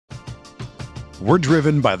We're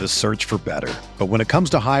driven by the search for better. But when it comes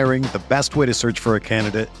to hiring, the best way to search for a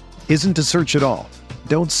candidate isn't to search at all.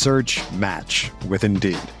 Don't search, match with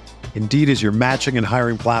Indeed. Indeed is your matching and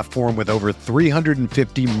hiring platform with over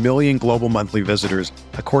 350 million global monthly visitors,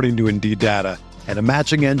 according to Indeed data, and a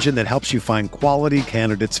matching engine that helps you find quality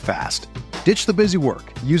candidates fast. Ditch the busy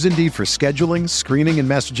work. Use Indeed for scheduling, screening, and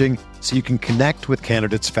messaging so you can connect with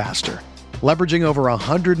candidates faster. Leveraging over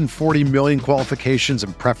 140 million qualifications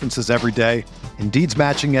and preferences every day, Indeed's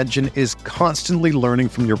matching engine is constantly learning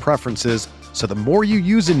from your preferences, so the more you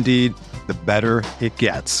use Indeed, the better it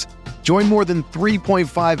gets. Join more than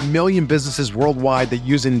 3.5 million businesses worldwide that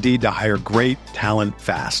use Indeed to hire great talent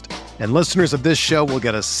fast. And listeners of this show will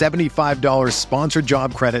get a $75 sponsored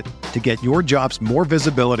job credit to get your jobs more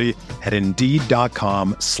visibility at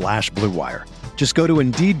Indeed.com/Blue Wire. Just go to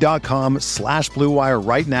Indeed.com/Blue Wire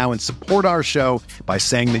right now and support our show by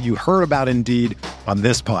saying that you heard about Indeed on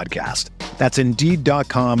this podcast. That's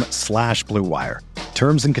Indeed.com/Blue Wire.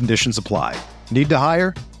 Terms and conditions apply. Need to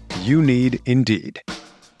hire? You need Indeed.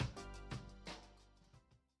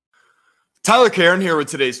 Tyler Karen here with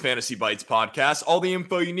today's Fantasy Bites podcast. All the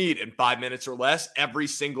info you need in 5 minutes or less every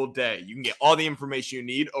single day. You can get all the information you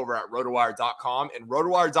need over at rotowire.com and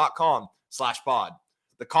rotowire.com/pod.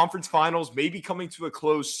 The conference finals may be coming to a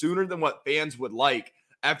close sooner than what fans would like.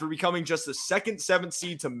 After becoming just the second 7th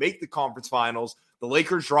seed to make the conference finals, the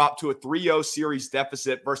Lakers dropped to a 3-0 series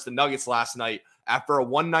deficit versus the Nuggets last night after a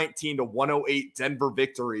 119-108 Denver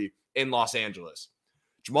victory in Los Angeles.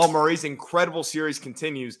 Jamal Murray's incredible series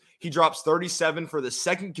continues. He drops 37 for the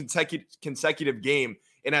second consecutive game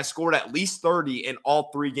and has scored at least 30 in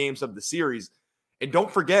all 3 games of the series. And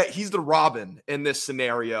don't forget, he's the Robin in this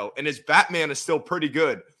scenario, and his Batman is still pretty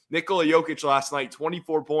good. Nikola Jokic last night,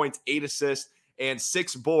 24 points, 8 assists, and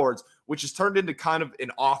 6 boards, which has turned into kind of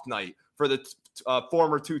an off night for the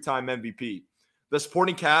former 2-time MVP. The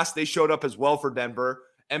supporting cast, they showed up as well for Denver.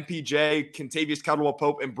 MPJ, Kentavious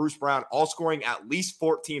Caldwell-Pope, and Bruce Brown all scoring at least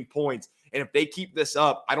 14 points. And if they keep this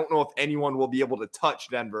up, I don't know if anyone will be able to touch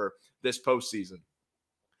Denver this postseason.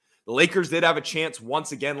 The Lakers did have a chance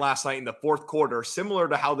once again last night in the fourth quarter, similar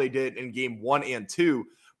to how they did in game 1 and 2,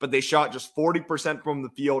 but they shot just 40% from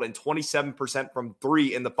the field and 27% from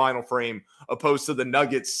 3 in the final frame, opposed to the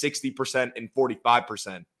Nuggets' 60% and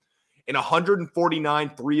 45%. In 149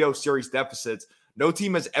 3-0 series deficits, no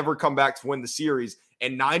team has ever come back to win the series,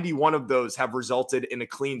 and 91 of those have resulted in a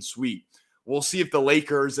clean sweep. We'll see if the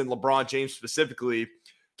Lakers and LeBron James specifically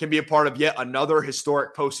can be a part of yet another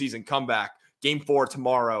historic postseason comeback. Game 4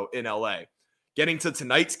 tomorrow in LA. Getting to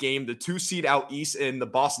tonight's game, the 2 seed out east in the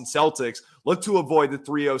Boston Celtics look to avoid the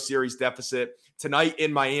 3-0 series deficit tonight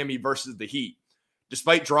in Miami versus the Heat.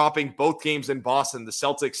 Despite dropping both games in Boston, the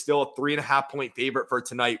Celtics still a 3.5-point favorite for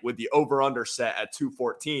tonight with the over-under set at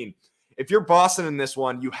 214. If you're Boston in this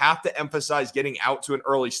one, you have to emphasize getting out to an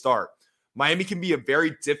early start. Miami can be a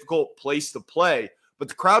very difficult place to play, but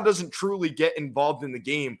the crowd doesn't truly get involved in the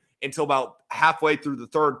game until about halfway through the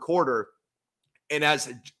third quarter. And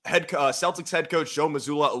as Celtics head coach Joe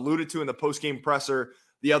Mazzulla alluded to in the postgame presser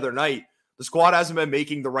the other night, the squad hasn't been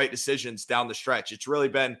making the right decisions down the stretch. It's really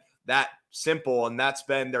been that simple, and that's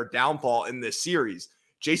been their downfall in this series.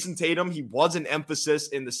 Jason Tatum, he was an emphasis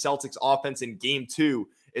in the Celtics offense in game 2,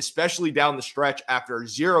 especially down the stretch after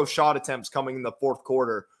 0 shot attempts coming in the fourth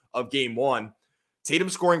quarter of game 1.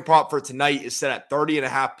 Tatum's scoring prop for tonight is set at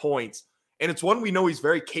 30.5 points, and it's one we know he's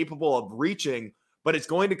very capable of reaching, but it's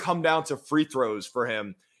going to come down to free throws for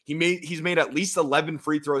him. He's made at least 11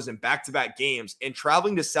 free throws in back-to-back games, and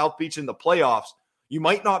traveling to South Beach in the playoffs, you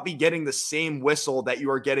might not be getting the same whistle that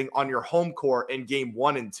you are getting on your home court in game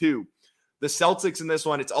 1 and 2. The Celtics in this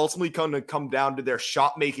one, it's ultimately going to come down to their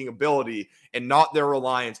shot-making ability and not their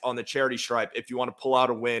reliance on the charity stripe if you want to pull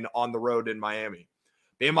out a win on the road in Miami.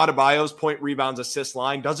 Bam Adebayo's point, rebounds, assist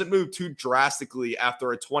line doesn't move too drastically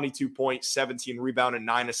after a 22-point, 17 rebound, and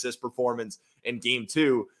 9 assist performance in game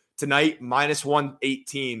 2. Tonight, minus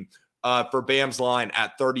 118 for Bam's line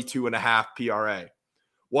at 32.5 PRA.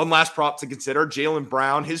 One last prop to consider, Jaylen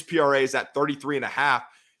Brown, his PRA is at 33.5.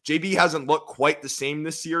 JB hasn't looked quite the same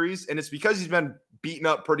this series, and it's because he's been beaten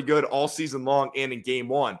up pretty good all season long and in game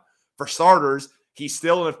 1. For starters, he's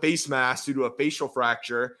still in a face mask due to a facial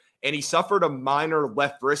fracture, and he suffered a minor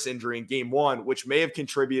left wrist injury in game 1, which may have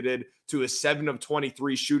contributed to a 7 of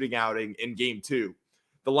 23 shooting outing in game 2.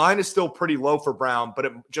 The line is still pretty low for Brown, but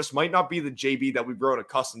it just might not be the JB that we've grown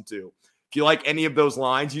accustomed to. If you like any of those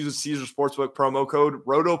lines, use the Caesar Sportsbook promo code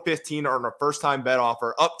ROTO15 or on a first-time bet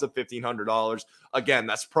offer up to $1,500. Again,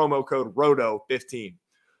 that's promo code ROTO15.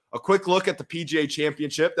 A quick look at the PGA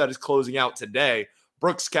Championship that is closing out today.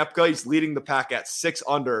 Brooks Koepka, he's leading the pack at 6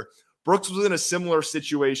 under. Brooks was in a similar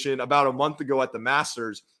situation about a month ago at the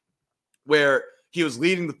Masters where he was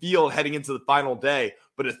leading the field heading into the final day,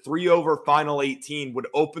 but a 3-over final 18 would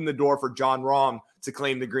open the door for Jon Rahm to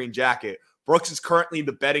claim the green jacket. Brooks is currently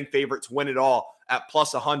the betting favorite to win it all at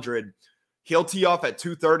plus 100. He'll tee off at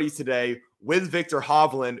 2:30 today with Victor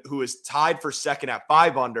Hovland, who is tied for second at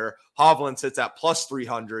 5 under. Hovland sits at plus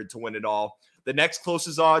 300 to win it all. The next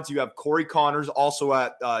closest odds, you have Corey Connors also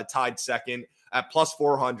at tied second at plus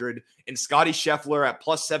 400, and Scotty Scheffler at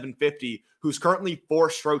plus 750, who's currently 4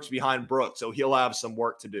 strokes behind Brooks, so he'll have some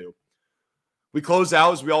work to do. We close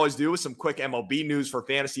out, as we always do, with some quick MLB news for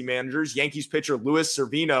fantasy managers. Yankees pitcher Luis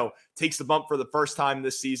Cervino takes the bump for the first time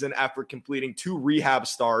this season after completing 2 rehab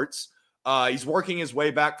starts. He's working his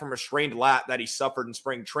way back from a strained lat that he suffered in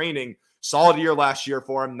spring training. Solid year last year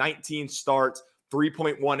for him, 19 starts,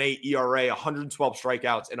 3.18 ERA, 112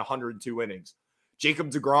 strikeouts, and 102 innings.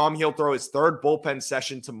 Jacob deGrom, he'll throw his 3rd bullpen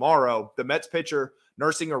session tomorrow. The Mets pitcher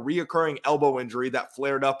nursing a reoccurring elbow injury that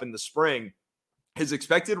flared up in the spring. His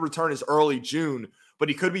expected return is early June, but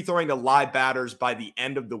he could be throwing to live batters by the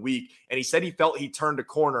end of the week, and he said he felt he turned a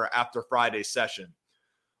corner after Friday's session.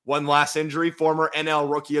 One last injury, former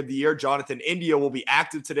NL Rookie of the Year Jonathan India will be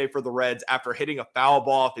active today for the Reds after hitting a foul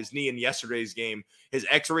ball off his knee in yesterday's game. His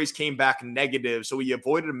x-rays came back negative, so he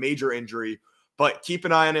avoided a major injury, but keep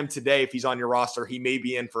an eye on him today if he's on your roster. He may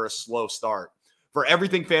be in for a slow start. For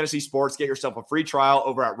everything fantasy sports, get yourself a free trial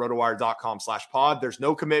over at rotowire.com/pod. There's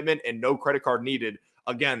no commitment and no credit card needed.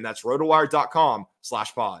 Again, that's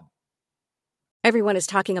rotowire.com/pod. Everyone is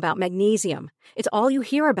talking about magnesium. It's all you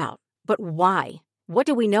hear about. But why? What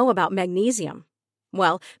do we know about magnesium?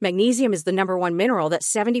 Well, magnesium is the #1 mineral that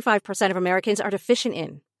 75% of Americans are deficient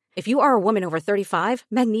in. If you are a woman over 35,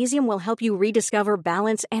 magnesium will help you rediscover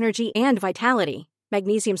balance, energy, and vitality.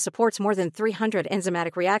 Magnesium supports more than 300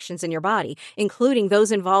 enzymatic reactions in your body, including those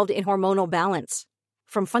involved in hormonal balance.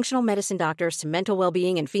 From functional medicine doctors to mental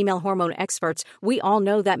well-being and female hormone experts, we all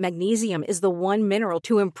know that magnesium is the one mineral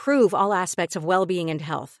to improve all aspects of well-being and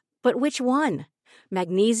health. But which one?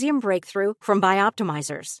 Magnesium Breakthrough from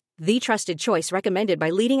Bioptimizers, the trusted choice recommended by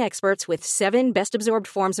leading experts with 7 best-absorbed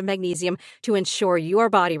forms of magnesium to ensure your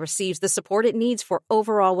body receives the support it needs for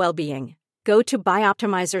overall well-being. Go to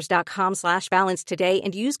bioptimizers.com/balance today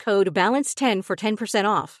and use code BALANCE10 for 10%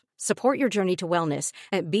 off. Support your journey to wellness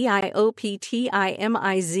at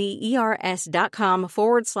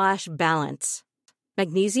bioptimizers.com/balance.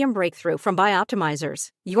 Magnesium Breakthrough from Bioptimizers,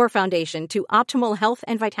 your foundation to optimal health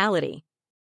and vitality.